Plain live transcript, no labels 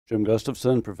Jim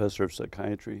Gustafson, professor of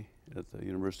psychiatry at the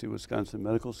University of Wisconsin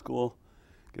Medical School,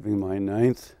 giving my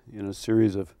 9th in a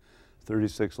series of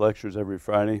 36 lectures every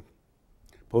Friday,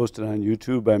 posted on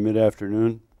YouTube by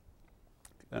mid-afternoon,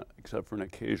 except for an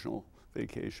occasional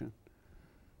vacation,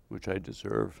 which I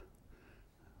deserve.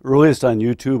 Earliest on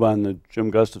YouTube on the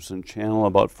Jim Gustafson channel,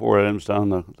 about 4 items down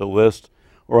the list,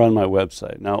 or on my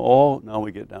website. Now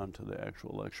we get down to the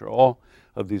actual lecture. All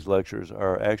of these lectures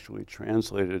are actually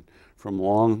translated from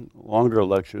longer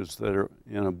lectures that are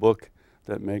in a book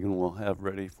that Megan will have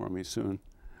ready for me soon.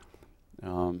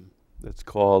 It's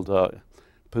called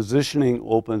Positioning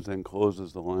Opens and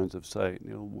Closes the Lines of Sight.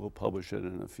 We'll publish it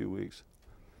in a few weeks.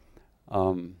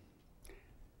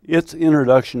 Its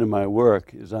introduction to my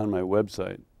work is on my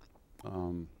website.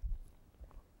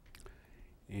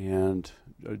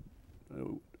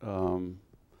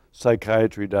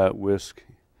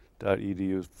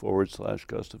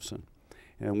 Psychiatry.wisc.edu/Gustafson.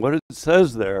 And what it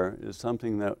says there is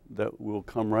something that we'll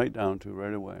come right down to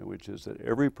right away, which is that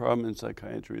every problem in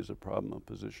psychiatry is a problem of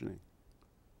positioning.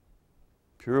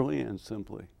 Purely and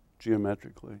simply,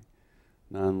 geometrically,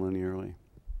 non-linearly.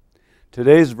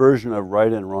 Today's version of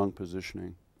right and wrong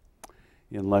positioning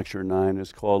in Lecture 9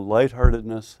 is called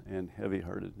Lightheartedness and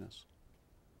Heavyheartedness.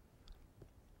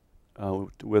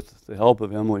 With the help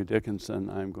of Emily Dickinson,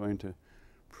 I'm going to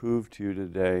prove to you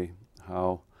today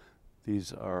how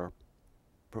these are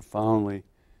profoundly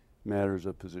matters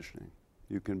of positioning.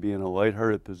 You can be in a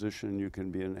lighthearted position, you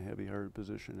can be in a heavy-hearted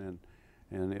position,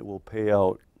 and it will pay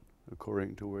out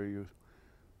according to where you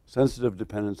sensitive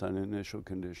dependence on initial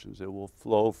conditions. It will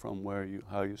flow from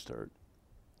how you start.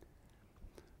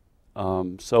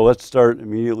 So let's start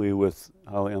immediately with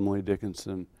how Emily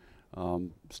Dickinson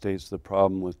states the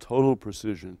problem with total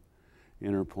precision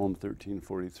in her poem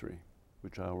 1343,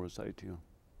 which I will recite to you.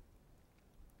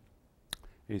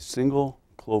 A single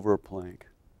clover plank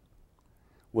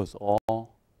was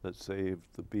all that saved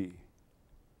the bee,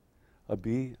 a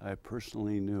bee I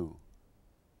personally knew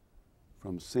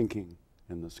from sinking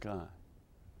in the sky.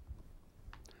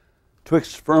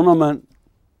 Twixt firmament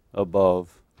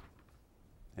above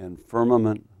and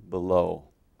firmament below,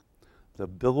 the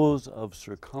billows of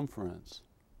circumference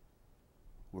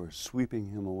were sweeping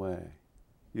him away.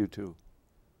 You too.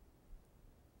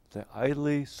 The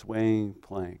idly swaying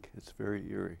plank, it's very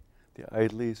eerie, the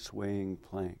idly swaying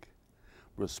plank,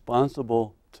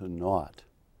 responsible to naught.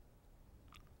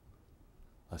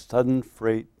 A sudden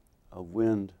freight of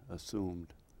wind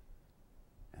assumed,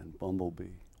 and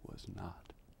Bumblebee was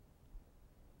not.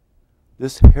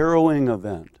 This harrowing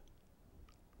event,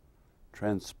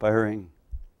 transpiring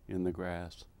in the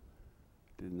grass,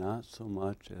 did not so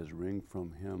much as wring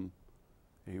from him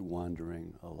a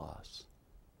wandering alas.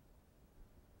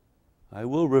 I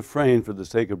will refrain, for the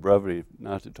sake of brevity,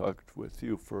 not to talk with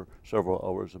you for several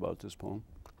hours about this poem,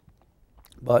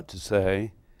 but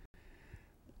to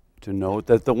note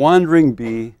that the wandering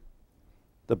bee,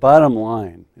 the bottom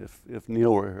line, if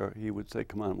Neil were here, he would say,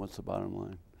 come on, what's the bottom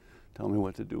line? Tell me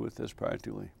what to do with this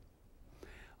practically.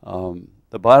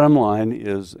 The bottom line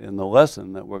is, in the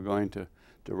lesson that we're going to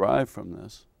derive from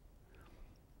this,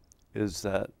 is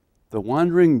that the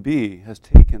wandering bee has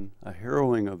taken a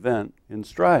harrowing event in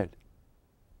stride.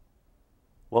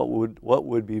 What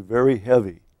would be very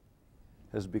heavy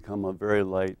has become a very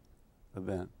light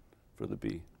event for the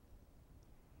bee.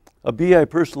 A bee I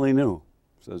personally knew,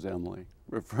 says Emily,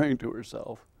 referring to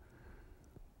herself.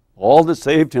 All that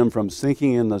saved him from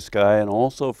sinking in the sky, and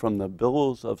also from the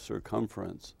billows of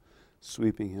circumference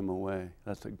sweeping him away.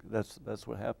 That's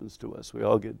what happens to us. We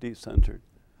all get decentered.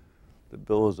 The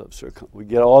billows of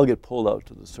we all get pulled out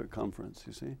to the circumference,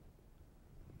 you see?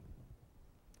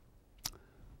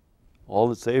 All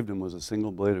that saved him was a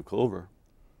single blade of clover,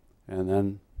 and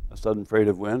then a sudden freight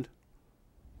of wind,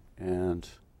 and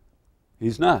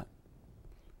he's not.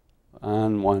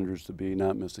 On wanders the bee,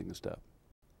 not missing a step.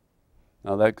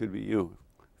 Now that could be you,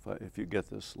 if you get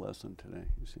this lesson today,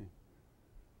 you see.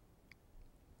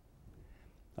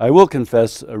 I will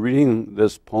confess, reading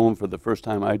this poem for the first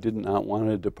time, I did not want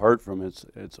to depart from its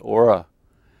aura,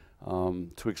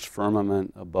 twixt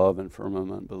firmament above and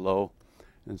firmament below,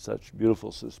 in such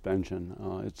beautiful suspension.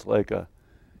 It's like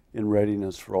in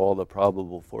readiness for all the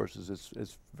probable forces.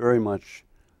 It's very much,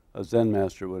 a Zen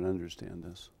master would understand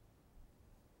this.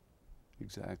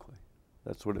 Exactly.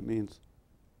 That's what it means.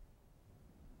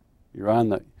 You're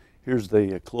on here's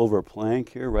the clover plank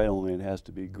here, right? Only it has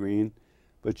to be green.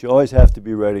 But you always have to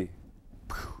be ready.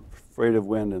 Freight of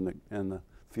wind, and the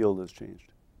field has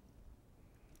changed.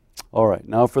 All right,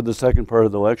 now for the second part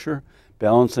of the lecture,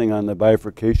 balancing on the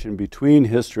bifurcation between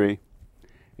history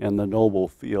and the noble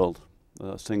field,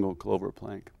 the single clover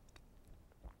plank.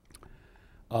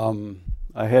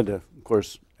 I had to, of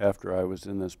course, after I was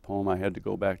in this poem, I had to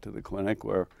go back to the clinic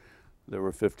where there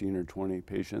were 15 or 20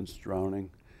 patients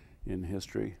drowning in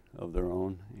history of their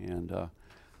own, and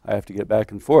I have to get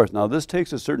back and forth. Now, this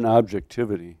takes a certain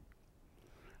objectivity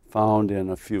found in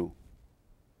a few,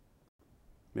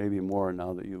 maybe more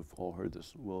now that you've all heard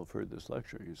this, will have heard this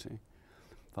lecture, you see.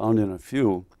 Found in a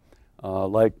few,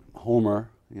 like Homer,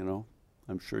 you know,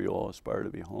 I'm sure you all aspire to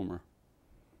be Homer,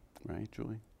 right,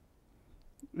 Julie?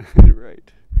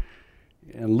 Right.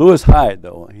 And Lewis Hyde,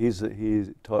 though, he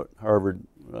taught Harvard,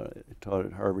 taught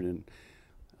at Harvard in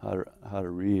how to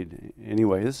read.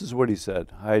 Anyway, this is what he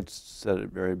said. Hyde said it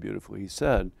very beautifully. He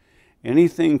said,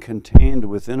 anything contained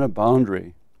within a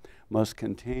boundary must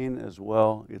contain as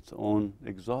well its own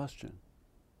exhaustion.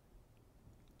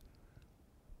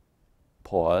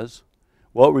 Pause.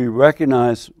 What we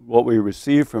recognize, what we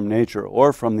receive from nature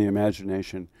or from the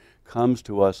imagination comes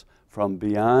to us from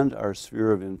beyond our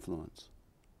sphere of influence.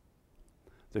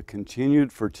 The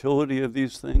continued fertility of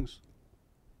these things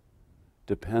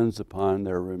depends upon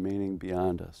their remaining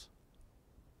beyond us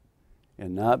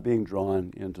and not being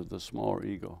drawn into the smaller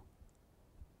ego.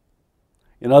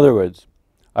 In other words,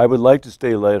 I would like to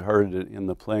stay lighthearted in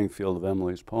the playing field of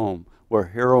Emily's poem, where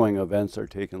harrowing events are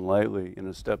taken lightly in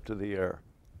a step to the air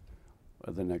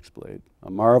of the next blade, a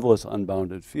marvelous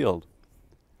unbounded field.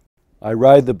 I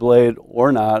ride the blade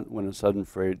or not when a sudden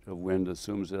freight of wind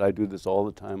assumes it. I do this all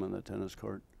the time on the tennis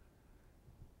court.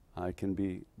 I can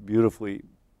be beautifully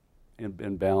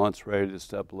in balance, ready to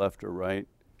step left or right,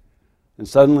 and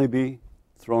suddenly be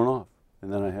thrown off,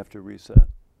 and then I have to reset.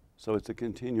 So it's a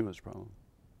continuous problem.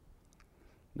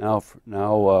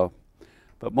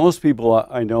 But most people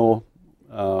I know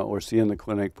or see in the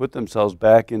clinic put themselves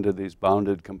back into these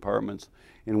bounded compartments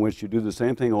in which you do the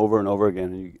same thing over and over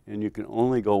again, and you can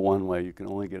only go one way. You can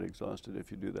only get exhausted if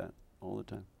you do that all the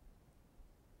time.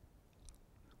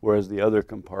 Whereas the other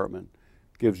compartment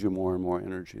gives you more and more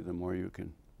energy the more you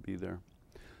can be there.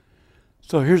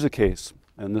 So here's a case,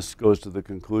 and this goes to the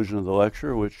conclusion of the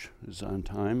lecture, which is on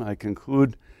time. I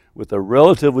conclude with a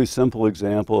relatively simple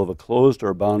example of a closed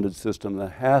or bounded system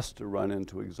that has to run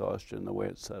into exhaustion the way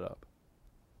it's set up.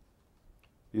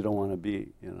 You don't want to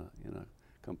be in a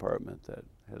compartment that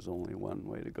has only one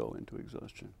way to go into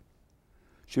exhaustion.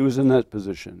 She was in that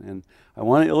position, and I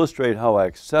want to illustrate how I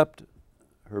accept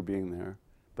her being there,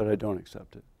 but I don't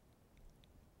accept it.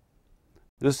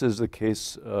 This is the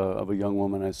case of a young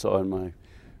woman I saw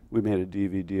we made a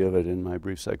DVD of it in my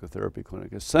brief psychotherapy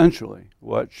clinic. Essentially,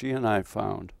 what she and I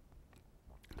found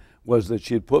was that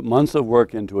she had put months of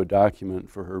work into a document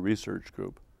for her research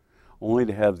group, only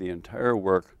to have the entire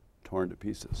work torn to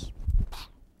pieces,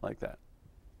 like that,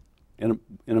 in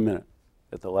a minute,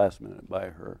 at the last minute, by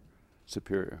her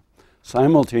superior.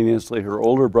 Simultaneously, her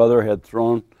older brother had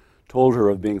told her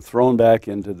of being thrown back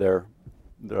into their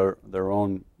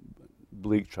own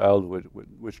bleak childhood,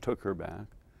 which took her back.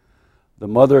 The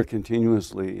mother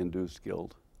continuously induced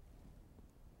guilt,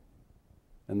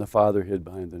 and the father hid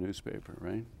behind the newspaper,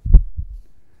 right?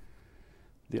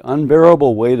 The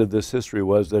unbearable weight of this history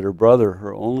was that her brother,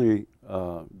 her only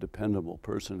dependable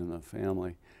person in the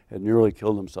family, had nearly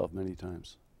killed himself many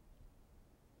times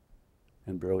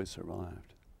and barely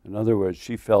survived. In other words,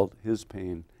 she felt his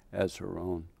pain as her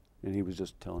own, and he was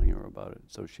just telling her about it.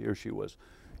 So she was,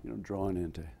 drawn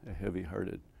into a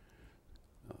heavy-hearted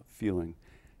feeling.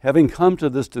 Having come to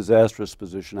this disastrous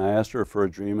position, I asked her for a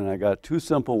dream, and I got two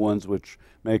simple ones which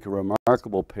make a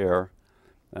remarkable pair.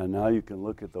 And now you can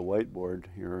look at the whiteboard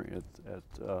here at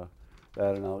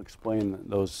that, and I'll explain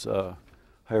those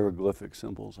hieroglyphic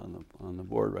symbols on the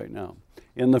board right now.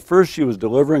 In the first, she was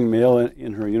delivering mail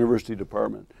in her university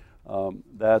department.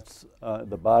 That's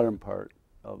the bottom part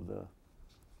of the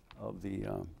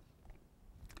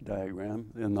diagram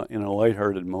in a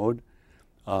lighthearted mode,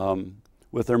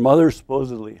 with her mother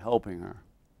supposedly helping her.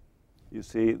 You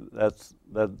see,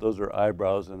 those are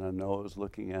eyebrows and a nose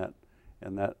looking at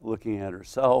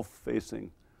herself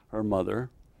facing her mother,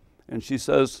 and she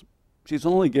says she's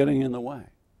only getting in the way.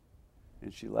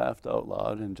 And she laughed out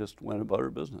loud and just went about her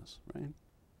business, right?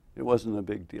 It wasn't a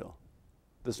big deal.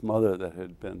 This mother that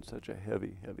had been such a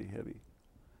heavy,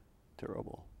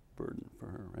 terrible burden for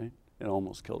her, right? It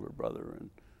almost killed her brother and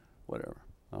whatever,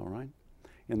 all right?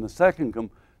 In the second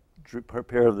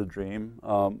pair of the dream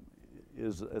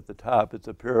is at the top. It's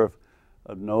a pair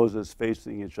of noses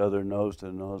facing each other, nose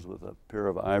to nose, with a pair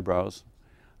of eyebrows.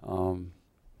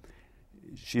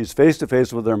 She's face to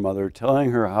face with her mother,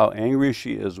 telling her how angry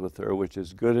she is with her, which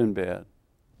is good and bad.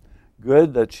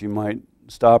 Good that she might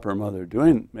stop her mother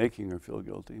making her feel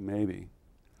guilty, maybe.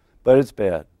 But it's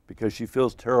bad because she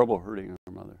feels terrible hurting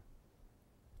her mother.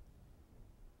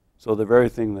 So the very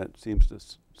thing that seems to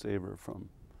save her from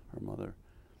her mother,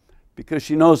 because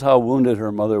she knows how wounded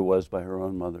her mother was by her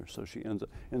own mother. So she ends up,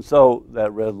 and so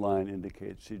that red line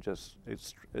indicates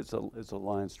it's a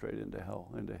line straight into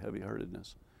hell, into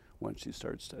heavy-heartedness, when she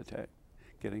starts to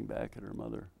getting back at her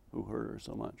mother who hurt her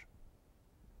so much.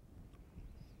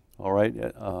 All right,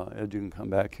 Ed, you can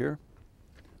come back here.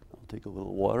 I'll take a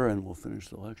little water and we'll finish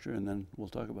the lecture and then we'll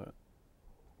talk about it.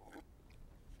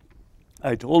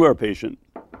 I told our patient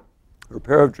her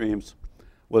pair of dreams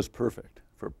was perfect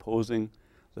for posing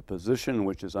the position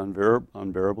which is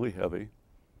unbearably heavy,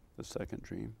 the second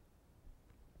dream,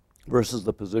 versus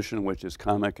the position which is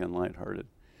comic and lighthearted.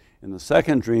 In the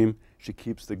second dream, she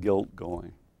keeps the guilt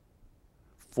going.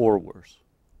 Far worse.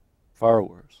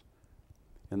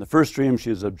 In the first dream,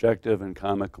 she's objective and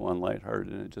comical and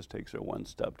lighthearted, and it just takes her one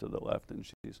step to the left, and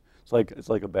it's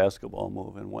like a basketball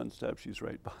move. In one step, she's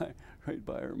right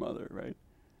by her mother, right?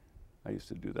 I used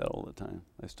to do that all the time.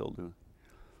 I still do.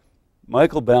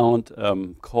 Michael Ballant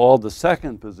called the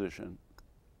second position,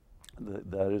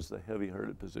 that is the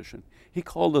heavy-hearted position, he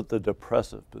called it the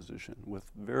depressive position with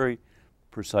very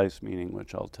precise meaning,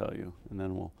 which I'll tell you, and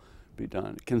then we'll be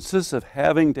done. It consists of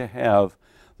having to have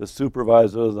the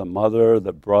supervisor, the mother,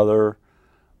 the brother,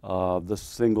 the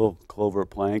single clover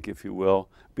plank, if you will,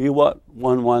 be what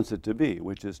one wants it to be,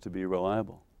 which is to be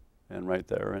reliable and right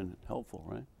there and helpful,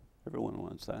 right? Everyone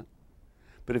wants that.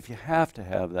 But if you have to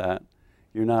have that,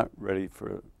 you're not ready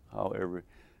for how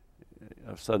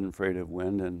a sudden freight of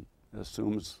wind and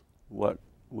assumes what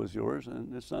was yours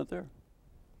and it's not there.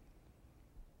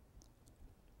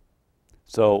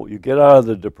 So you get out of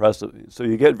the depressive, so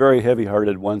you get very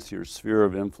heavy-hearted once your sphere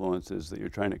of influence is that you're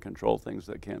trying to control things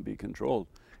that can't be controlled.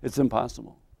 It's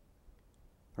impossible.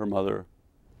 Her mother,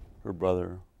 her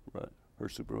brother, her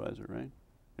supervisor, right?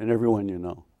 And everyone you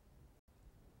know,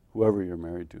 whoever you're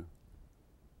married to,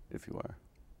 if you are.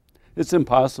 It's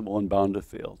impossible and bound to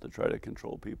fail to try to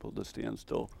control people, to stand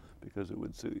still because it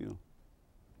would suit you.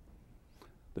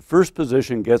 The first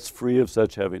position gets free of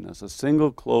such heaviness. A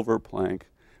single clover plank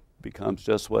becomes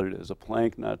just what it is, a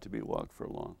plank not to be walked for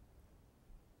long.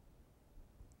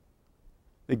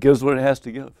 It gives what it has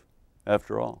to give,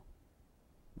 after all,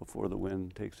 before the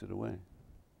wind takes it away.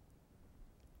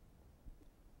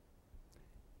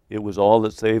 It was all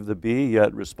that saved the bee,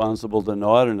 yet responsible to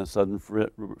gnaw it, and a sudden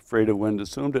freight of wind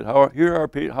assumed it. How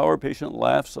our patient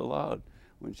laughs aloud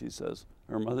when she says,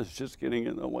 her mother's just getting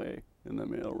in the way in the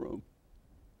mailroom.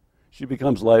 She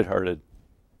becomes lighthearted,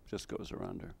 just goes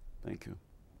around her. Thank you.